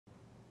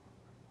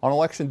On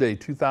Election Day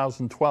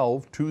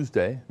 2012,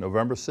 Tuesday,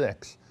 November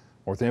 6,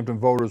 Northampton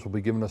voters will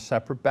be given a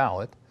separate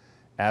ballot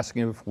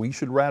asking if we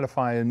should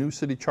ratify a new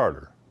city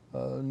charter,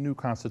 a new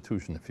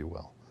constitution, if you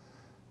will,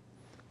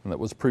 and that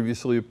was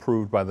previously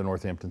approved by the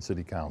Northampton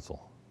City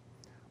Council.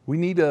 We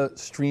need a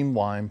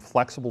streamlined,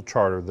 flexible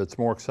charter that's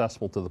more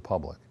accessible to the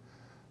public.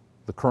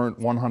 The current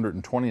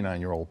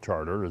 129-year-old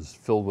charter is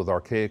filled with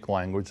archaic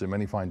language that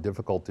many find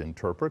difficult to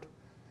interpret,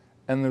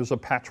 and there's a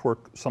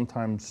patchwork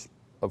sometimes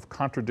of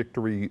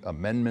contradictory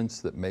amendments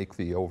that make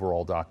the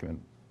overall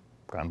document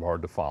kind of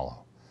hard to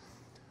follow.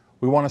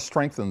 We want to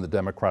strengthen the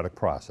democratic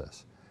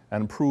process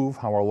and improve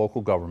how our local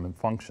government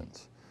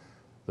functions.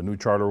 The new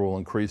charter will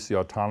increase the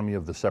autonomy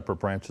of the separate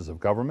branches of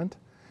government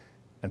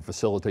and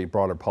facilitate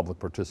broader public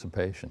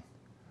participation.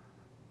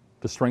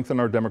 To strengthen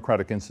our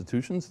democratic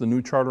institutions, the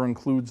new charter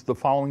includes the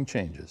following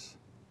changes.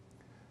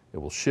 It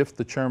will shift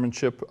the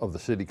chairmanship of the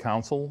City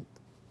Council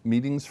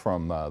meetings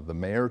from the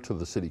mayor to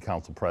the City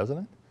Council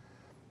president.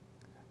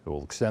 It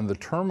will extend the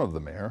term of the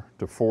mayor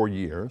to 4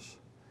 years.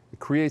 It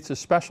creates a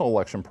special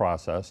election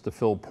process to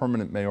fill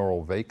permanent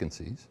mayoral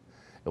vacancies.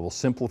 It will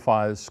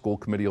simplify the school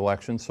committee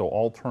elections so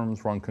all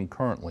terms run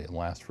concurrently and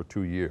last for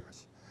 2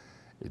 years.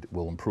 It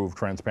will improve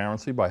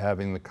transparency by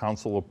having the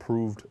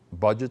council-approved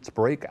budgets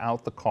break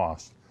out the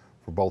cost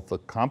for both the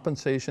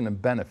compensation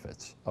and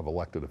benefits of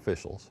elected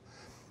officials.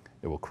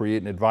 It will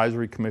create an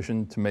advisory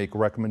commission to make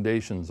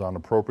recommendations on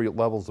appropriate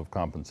levels of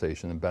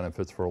compensation and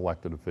benefits for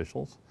elected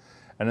officials.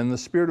 And in the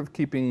spirit of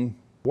keeping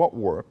what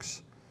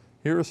works,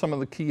 here are some of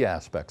the key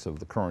aspects of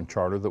the current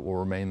charter that will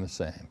remain the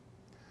same.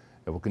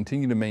 It will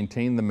continue to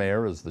maintain the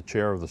mayor as the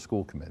chair of the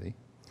school committee.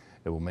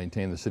 It will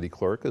maintain the city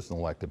clerk as an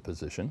elected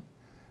position.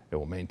 It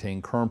will maintain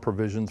current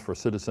provisions for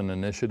citizen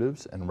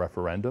initiatives and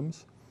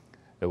referendums.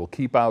 It will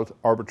keep out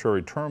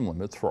arbitrary term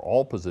limits for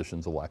all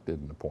positions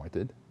elected and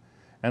appointed.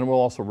 And it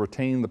will also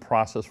retain the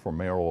process for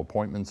mayoral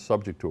appointments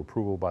subject to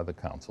approval by the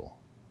council.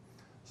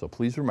 So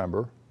please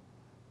remember,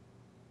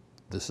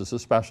 this is a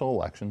special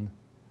election.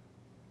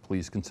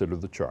 Please consider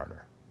the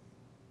charter.